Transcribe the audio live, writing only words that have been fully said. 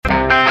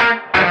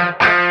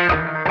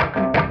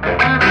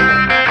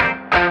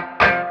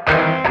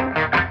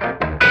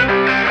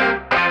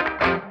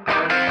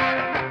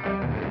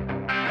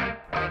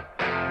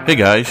Hey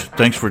guys,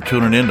 thanks for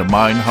tuning in to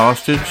Mind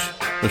Hostage,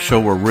 a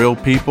show where real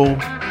people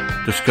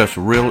discuss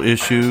real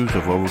issues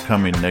of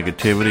overcoming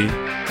negativity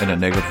and a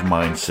negative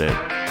mindset.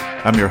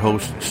 I'm your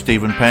host,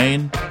 Stephen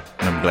Payne,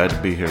 and I'm glad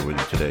to be here with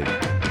you today.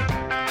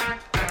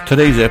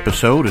 Today's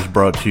episode is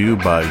brought to you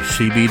by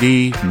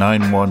CBD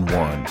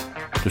 911,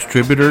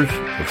 distributors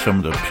of some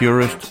of the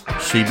purest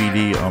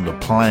CBD on the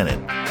planet.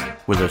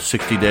 With a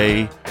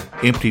 60-day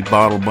empty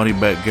bottle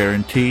money-back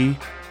guarantee,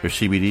 their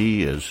CBD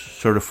is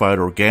certified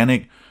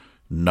organic,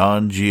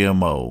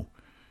 non-GMO.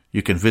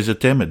 You can visit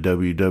them at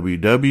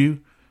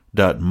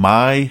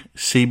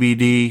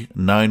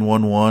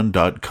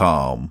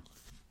www.mycbd911.com.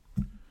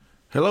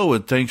 Hello,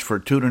 and thanks for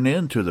tuning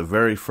in to the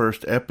very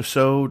first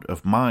episode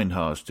of Mind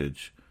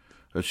Hostage,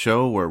 a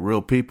show where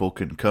real people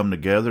can come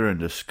together and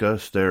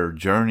discuss their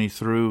journey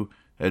through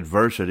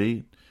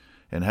adversity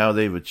and how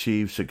they've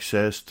achieved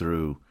success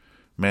through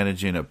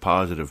managing a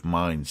positive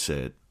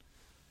mindset.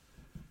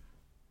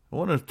 I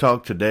want to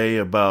talk today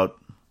about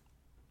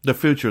the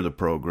future of the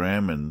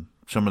program and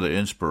some of the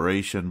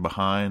inspiration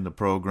behind the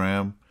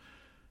program.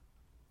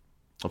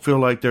 I feel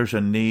like there's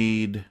a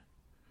need,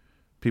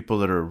 people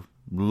that are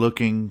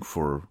looking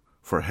for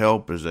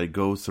help as they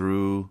go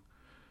through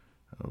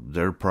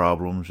their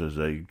problems, as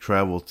they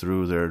travel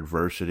through their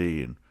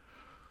adversity. And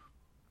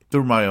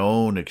through my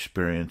own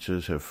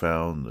experiences have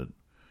found that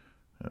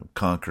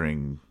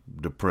conquering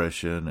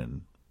depression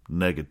and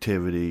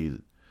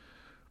negativity,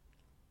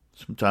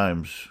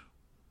 sometimes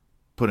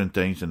putting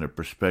things into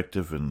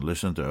perspective and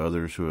listening to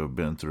others who have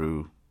been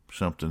through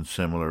something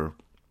similar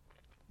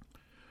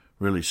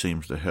really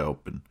seems to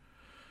help. And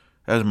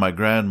as my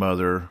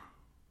grandmother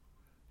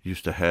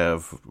used to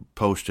have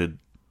posted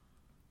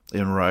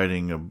in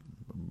writing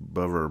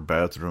above her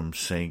bathroom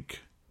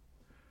sink,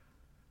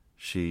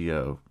 she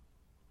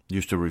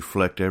used to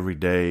reflect every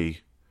day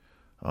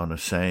on a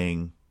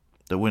saying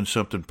that went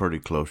something pretty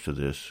close to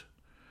this.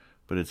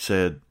 But it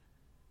said,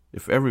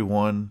 if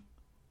everyone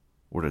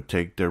were to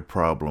take their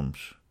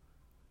problems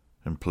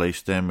and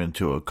place them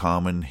into a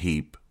common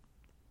heap,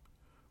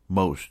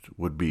 most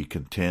would be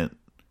content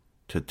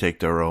to take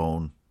their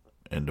own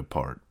and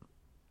depart.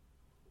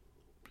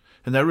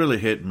 And that really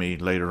hit me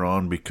later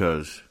on,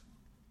 because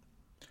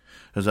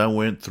as I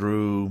went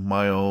through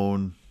my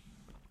own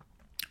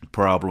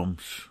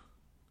problems,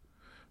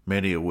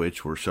 many of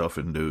which were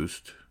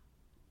self-induced,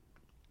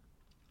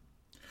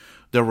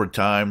 there were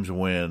times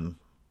when,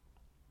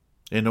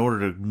 in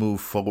order to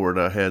move forward,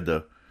 I had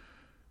to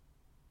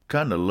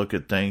kind of look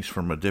at things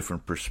from a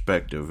different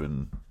perspective.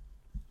 And,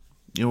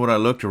 when I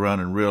looked around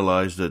and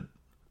realized that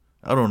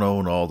I don't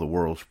own all the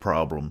world's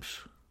problems,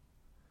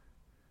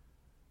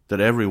 that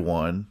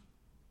everyone,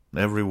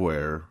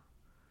 everywhere,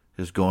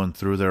 is going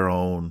through their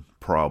own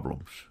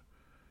problems.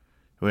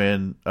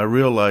 When I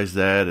realized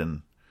that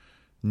and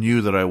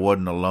knew that I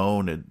wasn't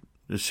alone,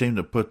 it seemed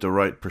to put the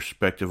right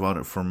perspective on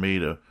it for me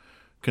to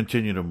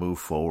continue to move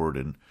forward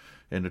and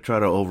to try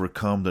to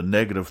overcome the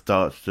negative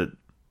thoughts that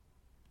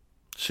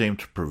seem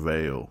to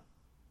prevail.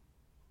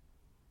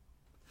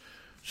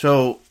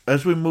 So,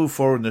 as we move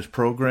forward in this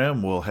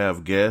program, we'll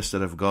have guests that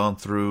have gone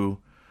through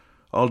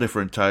all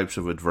different types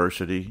of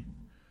adversity.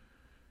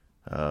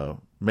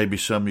 Maybe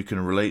some you can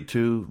relate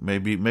to,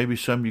 maybe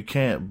some you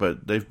can't,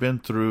 but they've been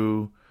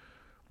through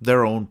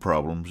their own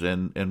problems,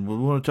 and we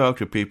want to talk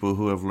to people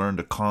who have learned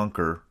to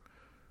conquer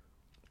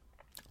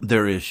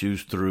their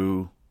issues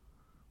through,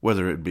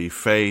 whether it be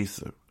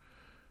faith.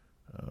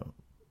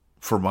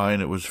 For mine,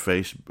 it was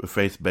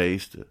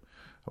faith-based,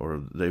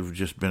 or they've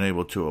just been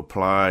able to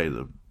apply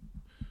the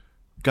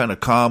kind of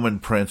common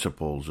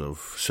principles of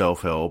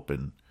self-help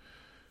and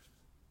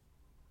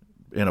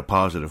in a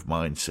positive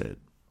mindset.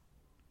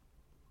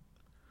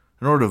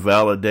 In order to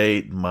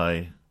validate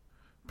my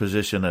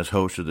position as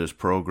host of this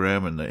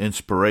program and the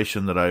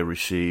inspiration that I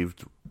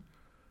received,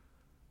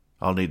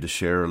 I'll need to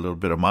share a little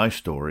bit of my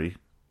story.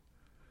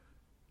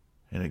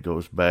 And it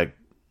goes back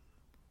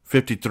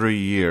 53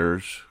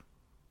 years.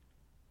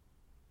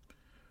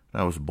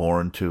 I was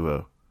born to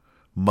a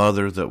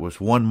mother that was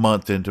 1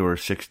 month into her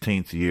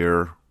 16th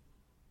year,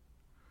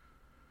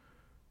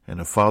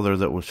 and a father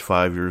that was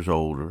 5 years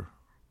older.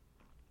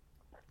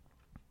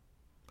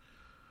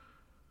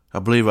 I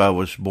believe I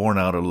was born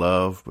out of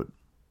love, but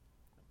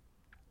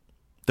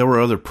there were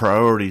other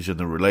priorities in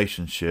the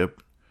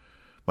relationship.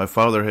 My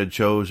father had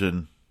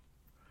chosen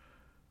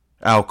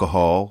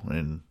alcohol,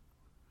 and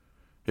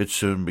it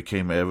soon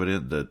became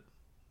evident that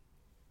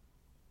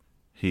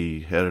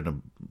he had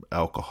an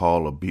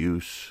alcohol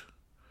abuse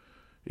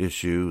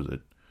issue,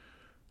 that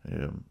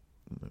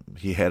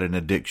he had an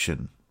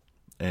addiction,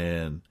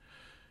 and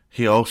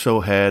he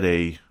also had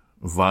a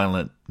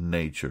violent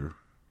nature.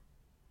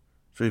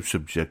 So he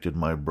subjected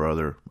my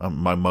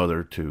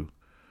mother to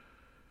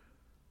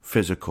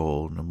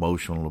physical and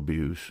emotional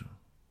abuse,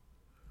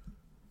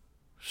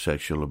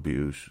 sexual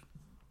abuse.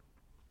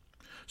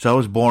 So I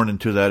was born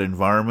into that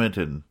environment,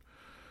 and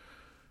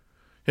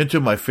into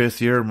my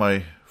 5th year,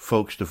 my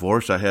folks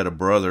divorced. I had a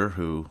brother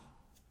who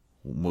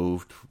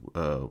moved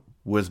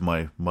with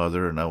my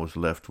mother, and I was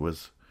left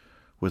with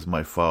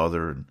my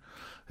father.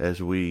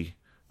 as we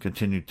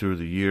continued through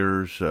the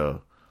years.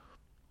 I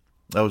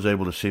was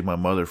able to see my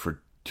mother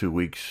for 2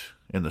 weeks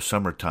in the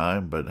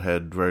summertime, but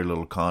had very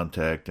little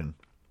contact. And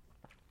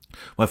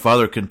my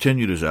father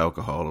continued his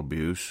alcohol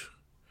abuse,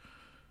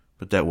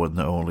 but that wasn't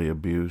the only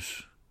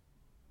abuse.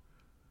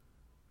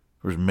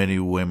 There was many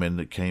women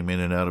that came in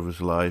and out of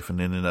his life and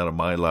in and out of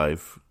my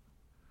life.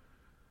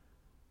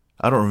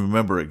 I don't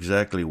remember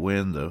exactly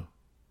when the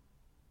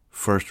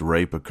first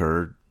rape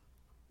occurred,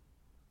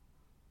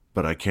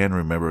 but I can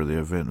remember the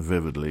event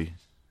vividly.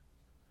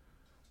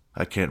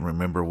 I can't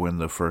remember when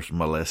the first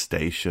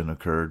molestation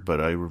occurred,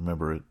 but I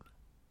remember it.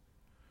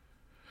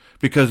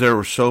 Because there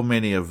were so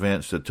many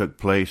events that took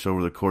place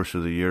over the course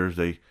of the years,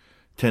 they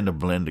tend to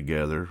blend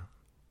together.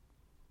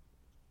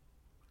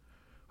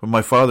 But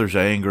my father's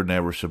anger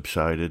never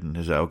subsided, and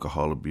his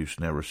alcohol abuse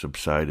never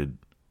subsided.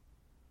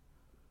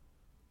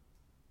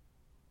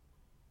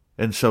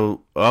 And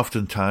so,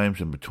 oftentimes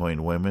in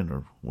between women,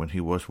 or when he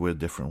was with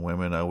different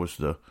women, I was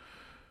the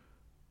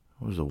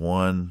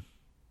one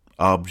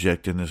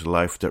object in his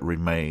life that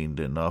remained,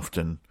 and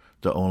often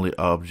the only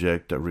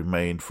object that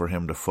remained for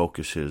him to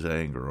focus his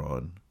anger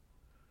on.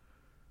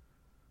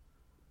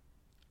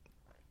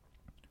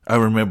 I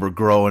remember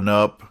growing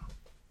up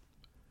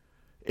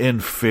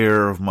in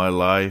fear of my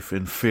life,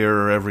 in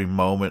fear every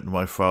moment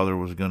my father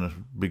was going to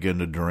begin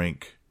to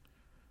drink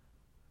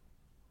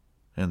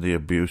and the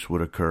abuse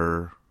would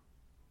occur.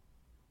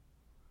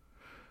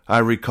 I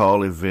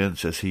recall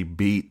events as he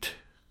beat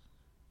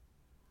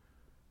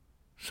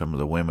some of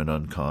the women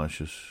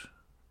unconscious.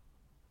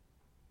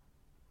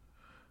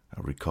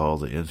 I recall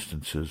the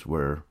instances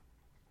where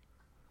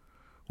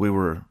we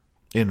were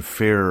in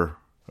fear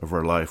of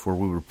our life, where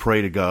we would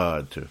pray to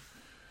God to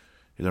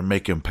either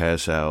make him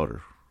pass out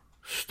or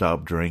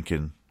stop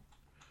drinking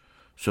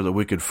so that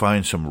we could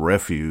find some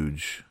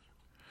refuge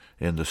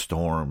in the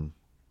storm.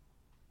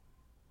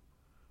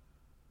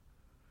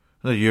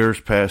 And the years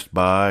passed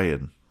by,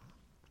 and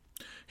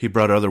he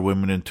brought other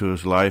women into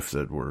his life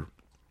that were,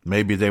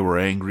 maybe they were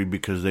angry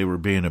because they were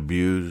being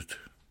abused.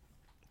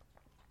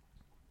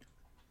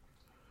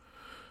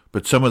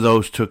 But some of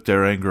those took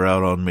their anger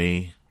out on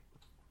me.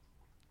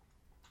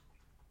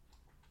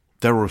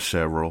 There were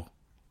several.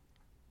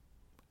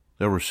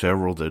 There were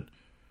several that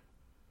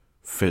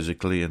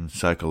physically and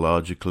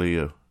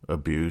psychologically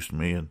abused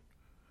me, and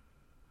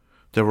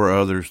there were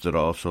others that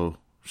also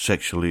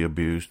sexually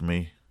abused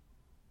me.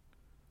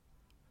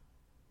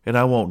 And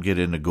I won't get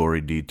into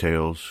gory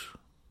details.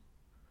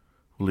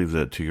 We'll leave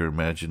that to your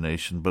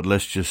imagination, but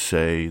let's just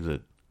say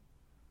that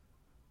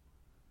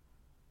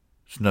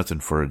it's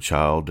nothing for a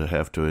child to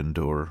have to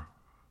endure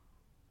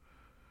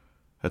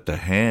at the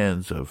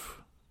hands of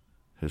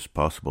his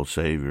possible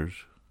saviors.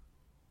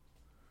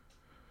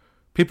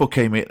 People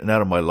came in and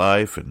out of my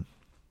life, and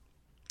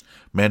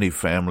many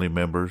family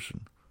members.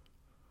 And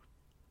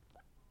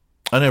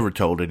I never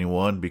told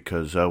anyone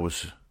because I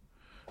was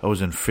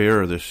in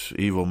fear of this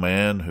evil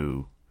man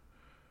who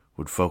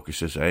would focus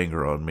his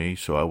anger on me,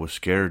 so I was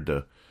scared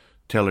to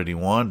tell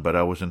anyone, but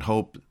I was in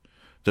hope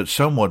that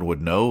someone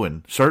would know,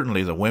 and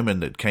certainly the women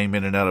that came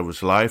in and out of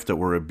his life that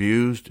were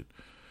abused,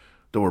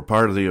 that were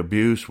part of the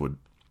abuse, would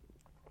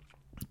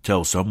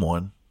tell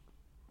someone.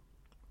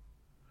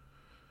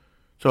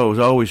 So I was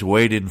always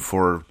waiting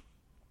for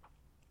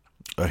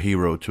a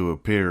hero to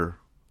appear,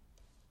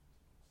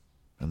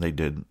 and they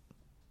didn't.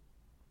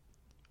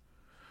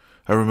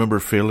 I remember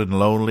feeling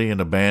lonely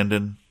and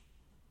abandoned.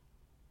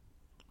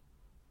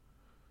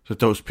 That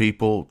those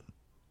people,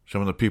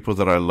 some of the people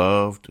that I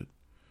loved,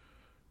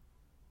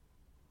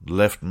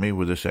 left me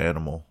with this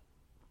animal.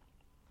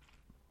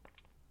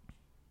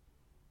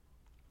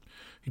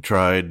 He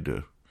tried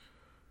to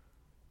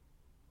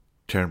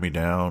tear me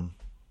down,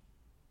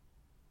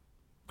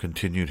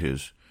 continued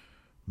his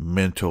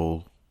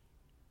mental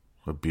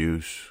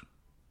abuse,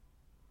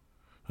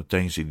 the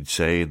things he'd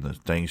say and the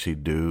things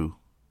he'd do,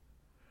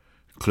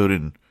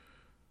 including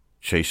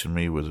chasing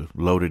me with a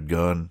loaded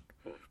gun,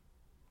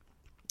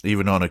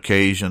 even on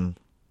occasion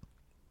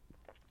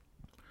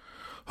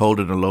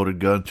holding a loaded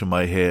gun to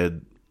my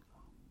head.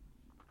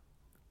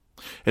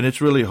 And it's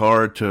really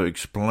hard to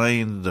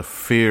explain the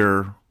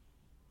fear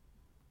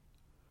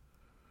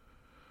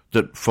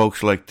that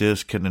folks like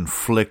this can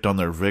inflict on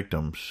their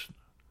victims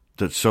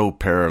that's so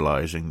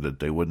paralyzing that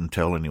they wouldn't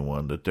tell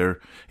anyone, that they're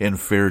in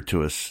fear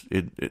to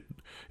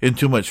in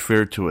too much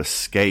fear to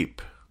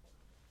escape.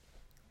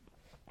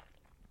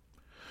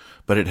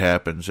 But it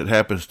happens. It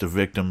happens to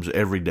victims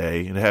every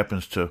day. It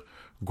happens to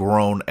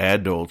grown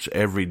adults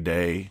every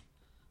day.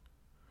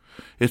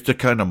 It's the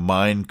kind of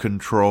mind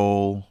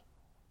control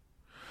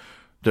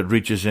that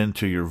reaches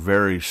into your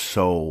very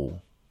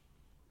soul.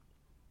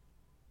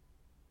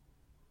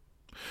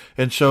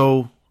 And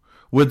so,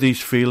 with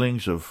these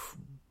feelings of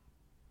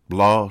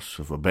loss,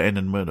 of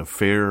abandonment, of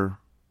fear,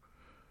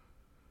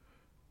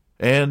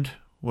 and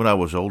when I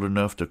was old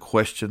enough to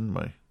question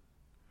my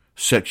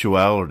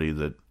sexuality,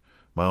 that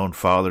my own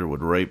father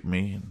would rape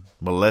me and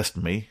molest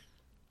me,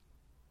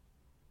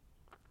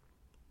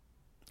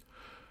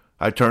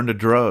 I turned to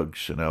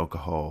drugs and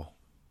alcohol.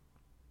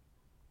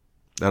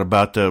 At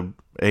about the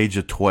age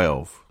of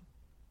 12,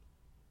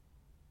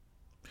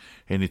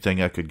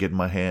 anything I could get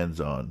my hands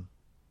on.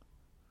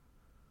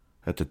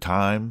 At the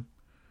time,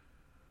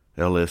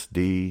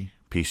 LSD,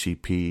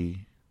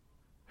 PCP,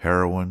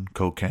 heroin,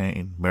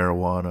 cocaine,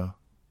 marijuana.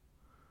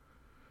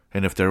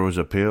 And if there was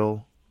a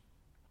pill,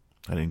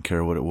 I didn't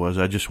care what it was.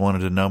 I just wanted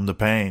to numb the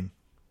pain.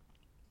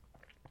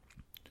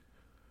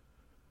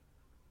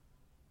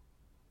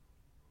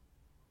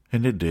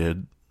 And it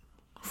did,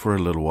 for a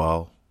little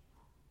while.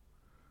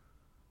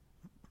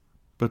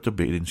 But the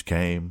beatings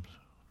came,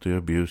 the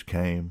abuse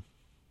came.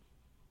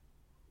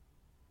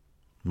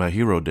 My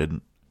hero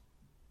didn't.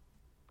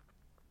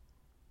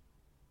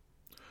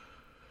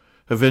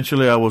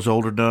 Eventually I was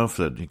old enough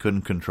that he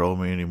couldn't control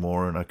me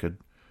anymore and I could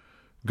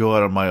go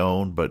out on my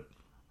own, but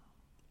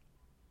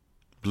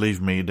believe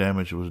me,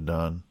 damage was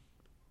done.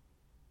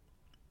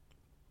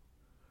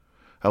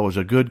 I was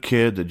a good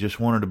kid that just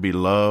wanted to be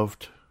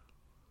loved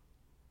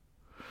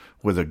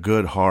with a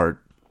good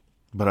heart,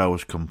 but I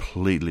was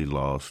completely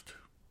lost.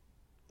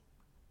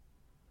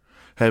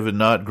 Having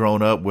not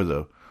grown up with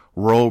a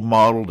role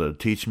model to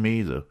teach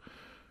me the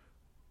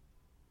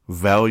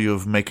value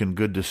of making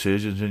good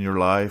decisions in your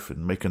life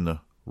and making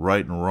the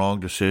right and wrong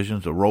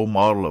decisions, a role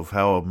model of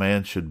how a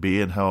man should be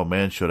and how a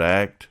man should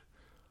act.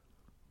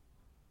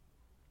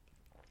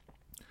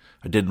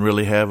 I didn't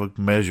really have a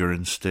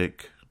measuring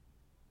stick.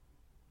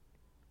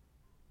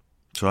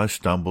 So I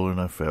stumbled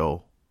and I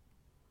fell.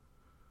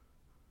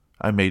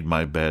 I made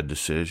my bad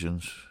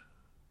decisions.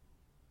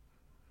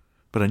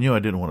 But I knew I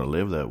didn't want to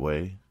live that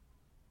way.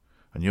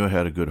 I knew I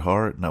had a good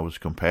heart and I was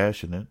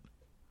compassionate.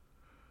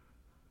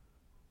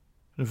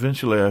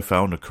 Eventually I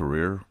found a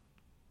career.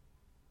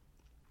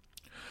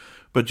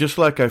 But just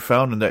like I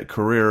found in that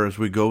career, as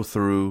we go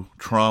through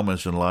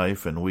traumas in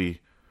life and we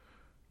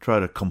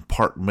try to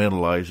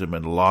compartmentalize them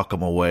and lock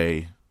them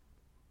away,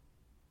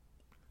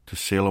 to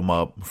seal them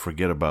up and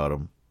forget about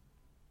them,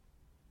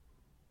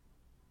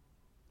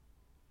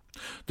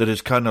 that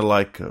it's kind of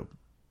like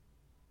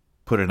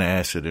putting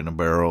acid in a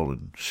barrel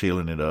and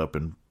sealing it up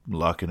and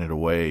locking it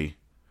away.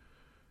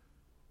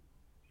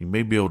 You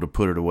may be able to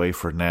put it away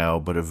for now,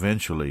 but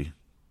eventually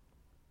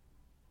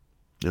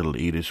it'll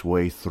eat its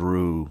way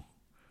through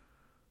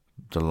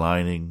the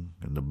lining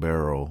and the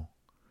barrel,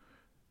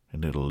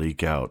 and it'll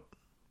leak out.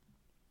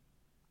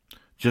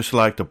 Just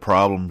like the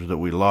problems that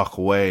we lock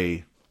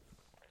away,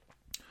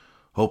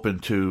 hoping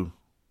to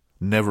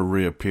never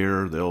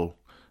reappear, they'll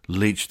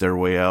leach their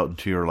way out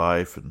into your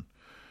life and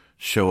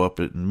show up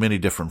in many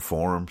different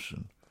forms.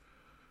 And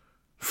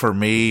for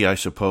me, I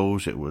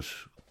suppose it was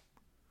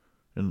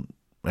in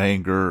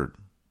anger,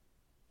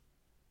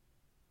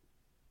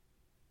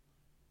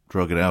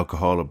 drug and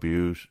alcohol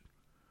abuse,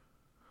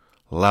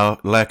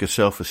 lack of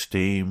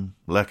self-esteem,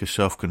 lack of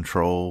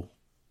self-control,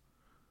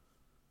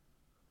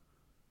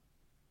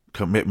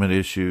 commitment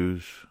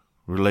issues,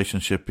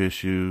 relationship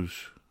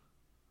issues,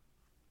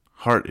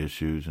 heart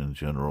issues in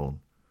general.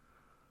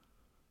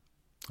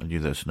 I knew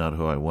that's not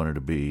who I wanted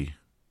to be.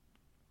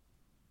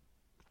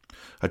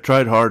 I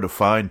tried hard to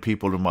find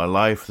people in my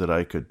life that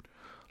I could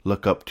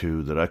look up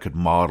to, that I could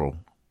model.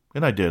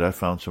 And I did. I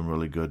found some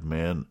really good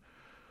men.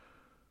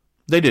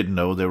 They didn't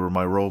know they were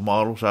my role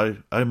models.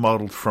 I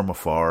modeled from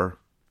afar.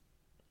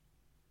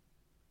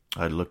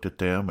 I looked at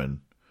them and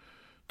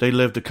they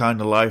lived the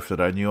kind of life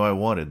that I knew I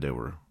wanted. They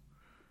were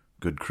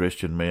good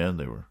Christian men.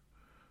 They were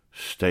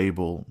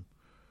stable,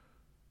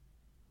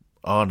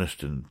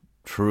 honest and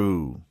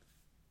true,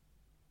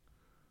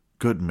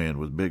 good men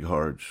with big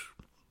hearts.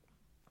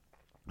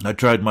 I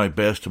tried my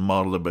best to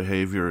model the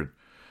behavior and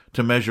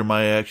to measure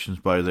my actions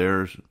by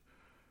theirs.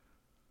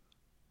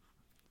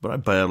 But I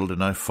battled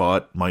and I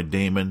fought my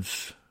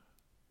demons.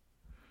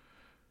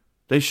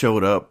 They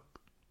showed up.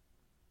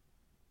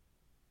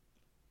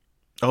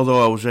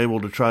 Although I was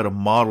able to try to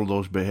model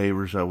those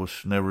behaviors, I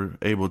was never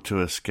able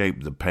to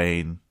escape the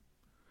pain.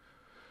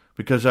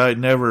 Because I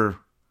never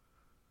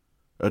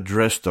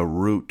addressed the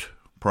root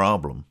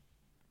problem.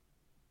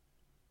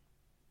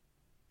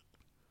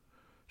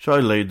 So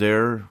I laid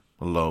there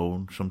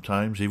alone,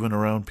 sometimes even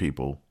around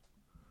people.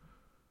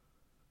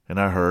 And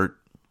I hurt.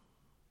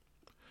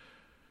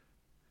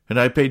 And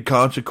I paid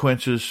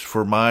consequences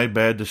for my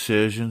bad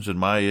decisions and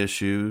my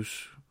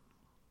issues.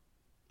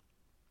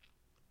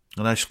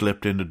 And I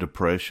slipped into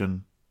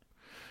depression.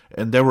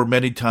 And there were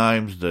many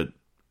times that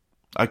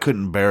I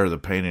couldn't bear the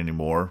pain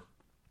anymore.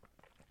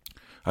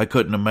 I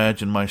couldn't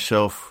imagine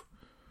myself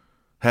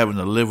having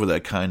to live with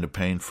that kind of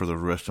pain for the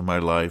rest of my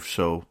life.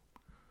 So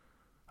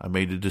I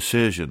made a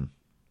decision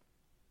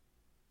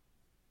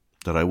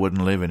that I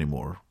wouldn't live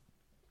anymore.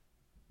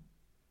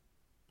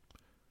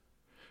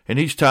 And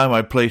each time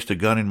I placed a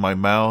gun in my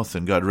mouth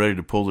and got ready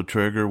to pull the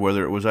trigger,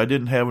 whether it was I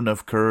didn't have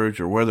enough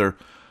courage or whether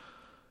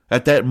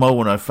at that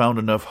moment I found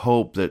enough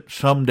hope that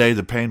someday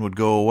the pain would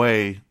go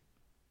away,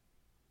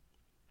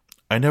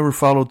 I never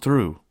followed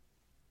through.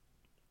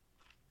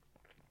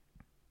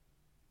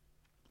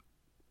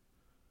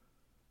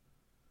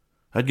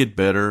 I'd get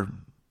better.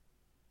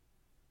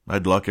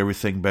 I'd lock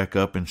everything back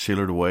up and seal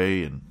it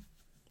away, and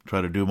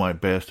try to do my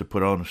best to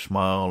put on a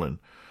smile and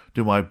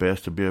do my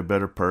best to be a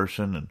better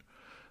person. And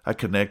I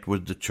connect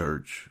with the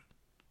church.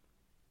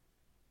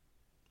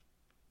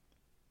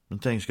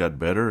 And things got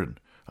better, and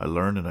I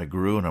learned and I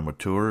grew and I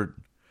matured.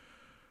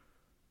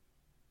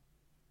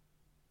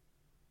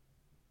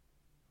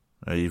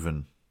 I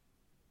even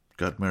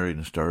got married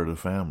and started a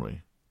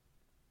family.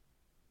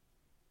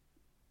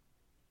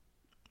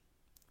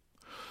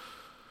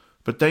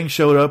 But things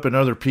showed up in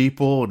other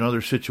people and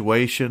other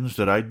situations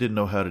that I didn't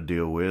know how to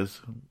deal with.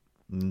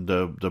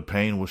 The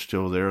pain was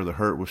still there. The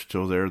hurt was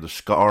still there. The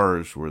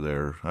scars were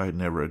there. I had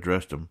never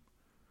addressed them.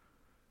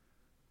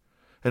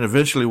 And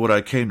eventually what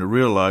I came to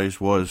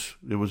realize was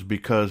it was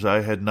because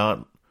I had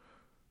not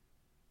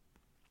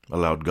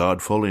allowed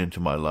God fully into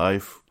my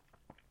life.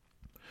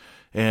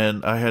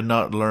 And I had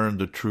not learned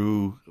the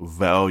true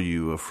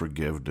value of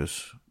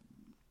forgiveness.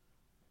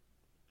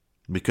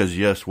 Because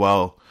yes,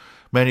 while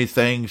many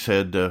things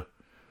had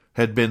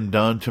been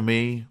done to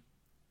me,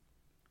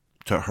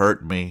 to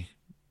hurt me,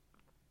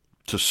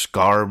 to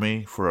scar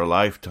me for a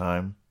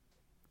lifetime,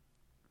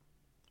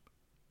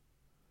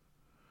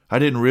 I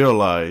didn't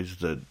realize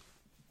that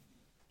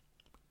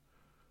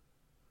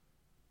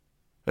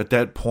at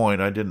that point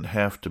I didn't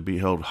have to be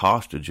held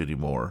hostage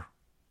anymore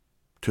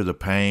to the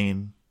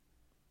pain,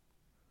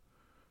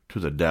 to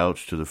the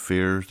doubts, to the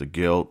fears, the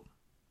guilt,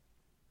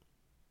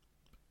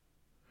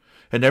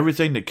 and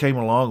everything that came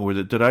along with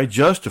it that I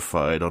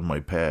justified on my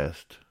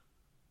past.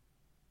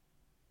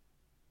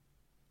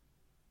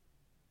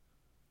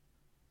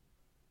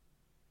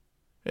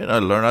 And I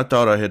learned, I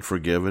thought I had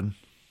forgiven.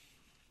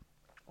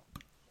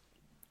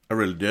 I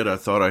really did. I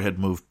thought I had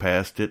moved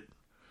past it.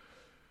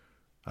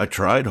 I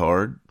tried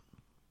hard,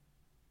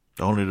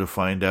 only to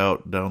find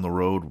out down the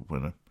road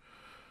when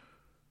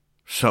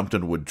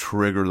something would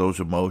trigger those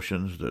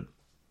emotions that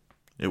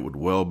it would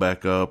well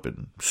back up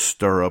and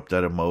stir up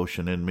that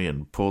emotion in me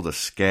and pull the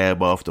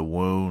scab off the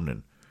wound,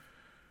 and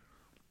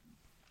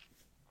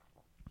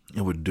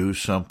it would do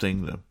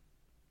something that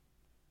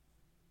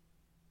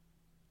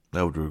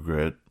I would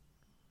regret.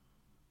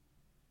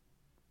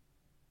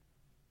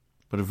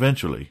 But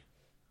eventually,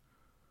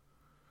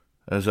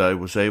 as I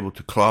was able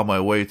to claw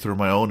my way through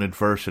my own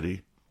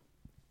adversity,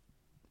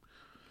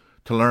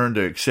 to learn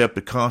to accept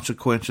the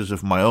consequences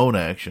of my own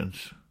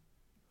actions,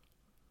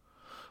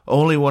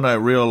 only when I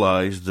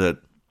realized that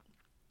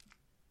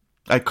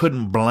I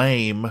couldn't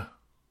blame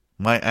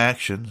my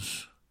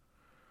actions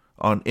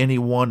on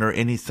anyone or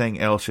anything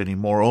else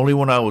anymore, only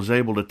when I was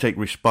able to take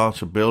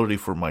responsibility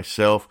for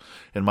myself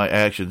and my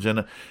actions.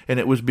 And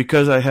it was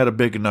because I had a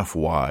big enough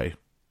why.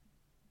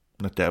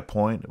 At that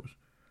point, it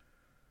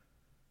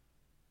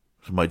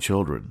was my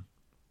children.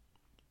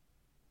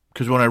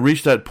 Because when I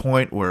reached that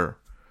point where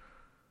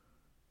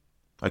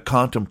I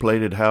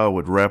contemplated how I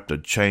would wrap the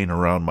chain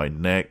around my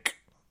neck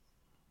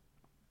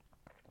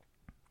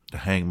to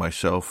hang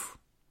myself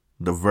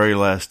the very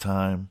last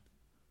time,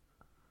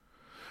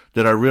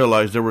 that I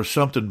realized there was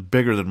something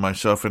bigger than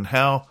myself, and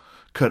how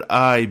could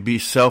I be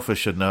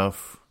selfish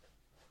enough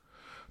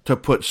to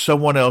put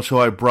someone else who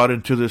I brought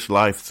into this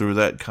life through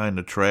that kind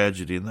of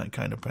tragedy and that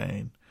kind of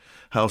pain?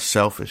 How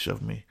selfish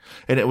of me.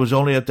 And it was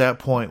only at that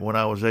point when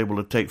I was able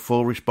to take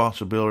full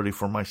responsibility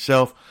for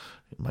myself,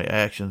 my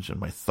actions, and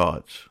my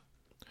thoughts.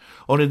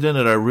 Only then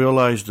did I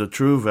realize the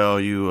true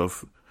value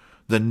of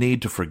the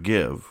need to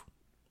forgive.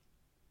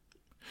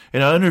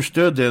 And I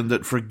understood then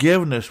that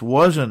forgiveness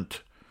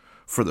wasn't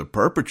for the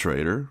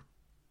perpetrator.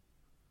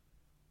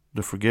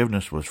 The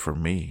forgiveness was for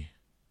me.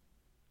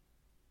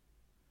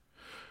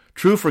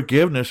 True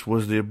forgiveness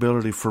was the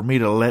ability for me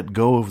to let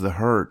go of the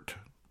hurt,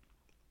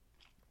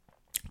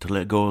 to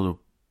let go of the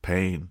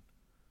pain,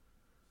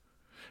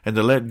 and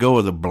to let go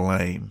of the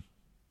blame.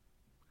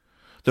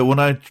 That when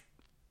I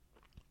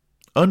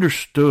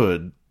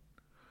understood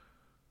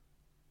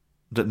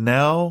that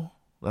now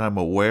that I'm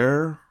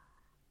aware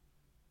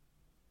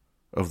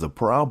of the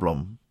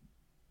problem,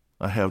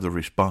 I have the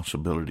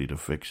responsibility to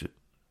fix it.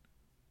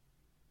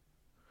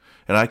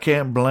 And I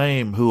can't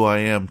blame who I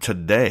am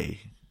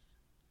today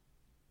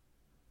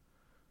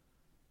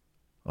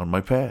on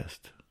my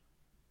past.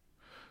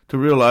 To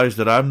realize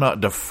that I'm not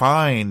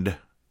defined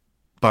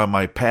by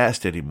my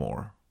past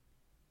anymore.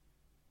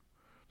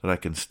 That I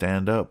can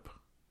stand up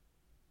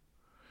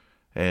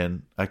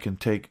and I can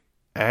take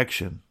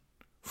action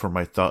for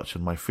my thoughts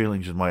and my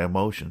feelings and my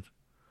emotions.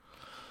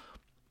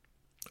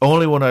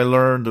 Only when I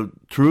learned the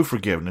true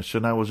forgiveness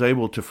and I was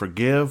able to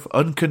forgive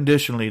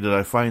unconditionally did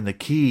I find the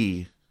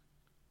key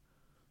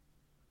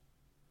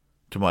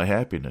to my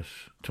happiness,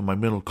 to my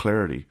mental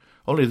clarity.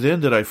 Only then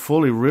did I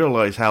fully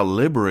realize how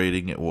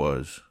liberating it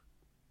was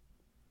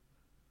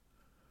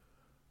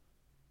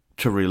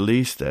to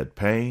release that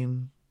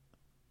pain,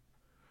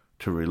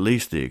 to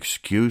release the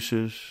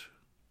excuses,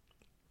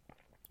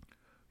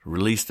 to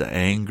release the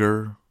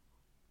anger,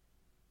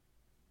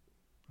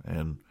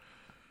 and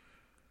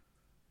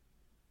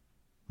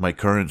my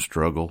current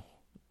struggle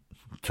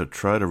to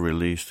try to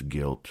release the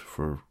guilt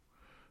for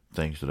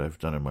things that I've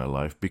done in my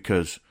life.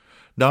 Because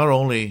not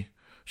only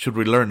should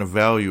we learn the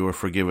value of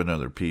forgiving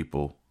other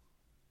people,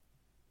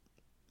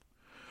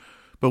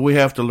 But we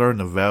have to learn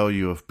the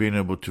value of being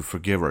able to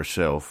forgive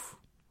ourselves,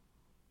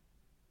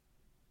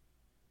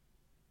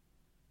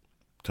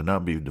 to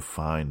not be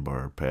defined by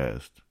our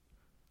past,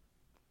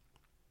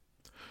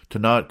 to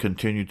not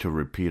continue to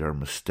repeat our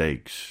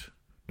mistakes,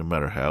 no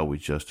matter how we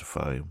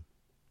justify them.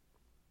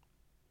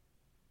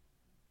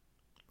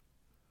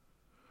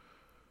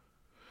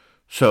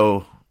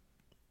 So,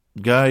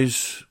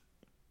 guys,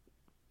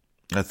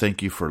 I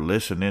thank you for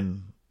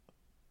listening.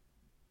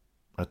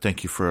 I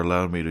thank you for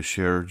allowing me to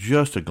share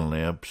just a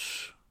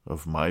glimpse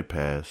of my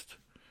past.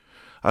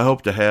 I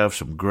hope to have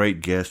some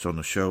great guests on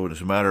the show. And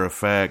as a matter of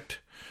fact,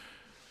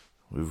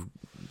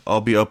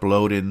 I'll be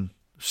uploading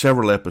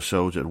several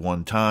episodes at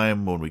one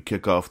time when we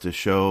kick off the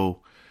show.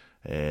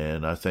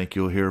 And I think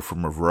you'll hear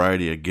from a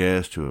variety of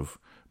guests who have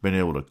been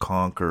able to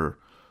conquer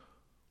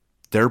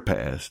their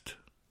past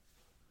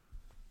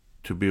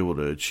to be able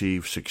to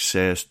achieve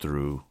success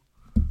through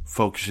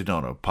focusing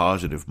on a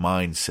positive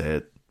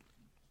mindset.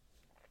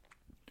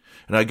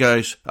 And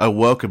guys, I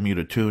welcome you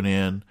to tune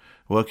in,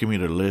 welcome you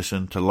to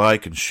listen, to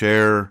like and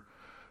share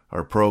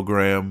our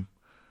program.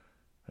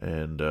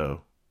 And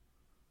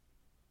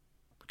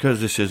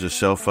because this is a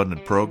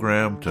self-funded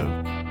program to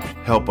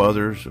help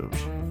others,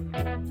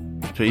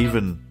 to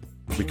even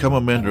become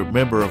a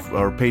member of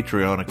our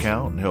Patreon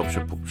account and help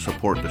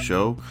support the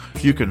show,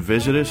 you can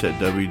visit us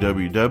at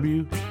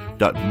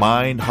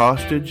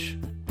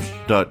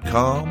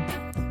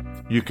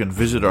www.mindhostage.com. You can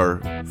visit our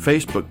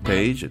Facebook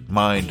page at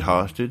Mind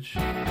Hostage.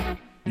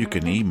 You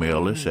can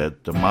email us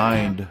at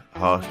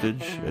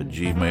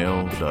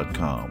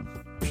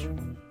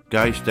themindhostage@gmail.com.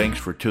 Guys, thanks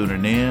for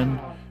tuning in.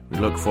 We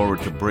look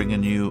forward to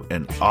bringing you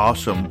an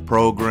awesome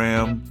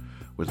program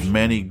with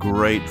many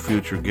great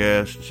future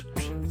guests.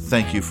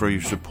 Thank you for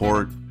your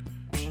support,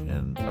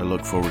 and I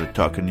look forward to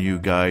talking to you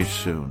guys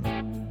soon.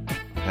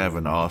 Have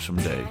an awesome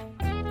day.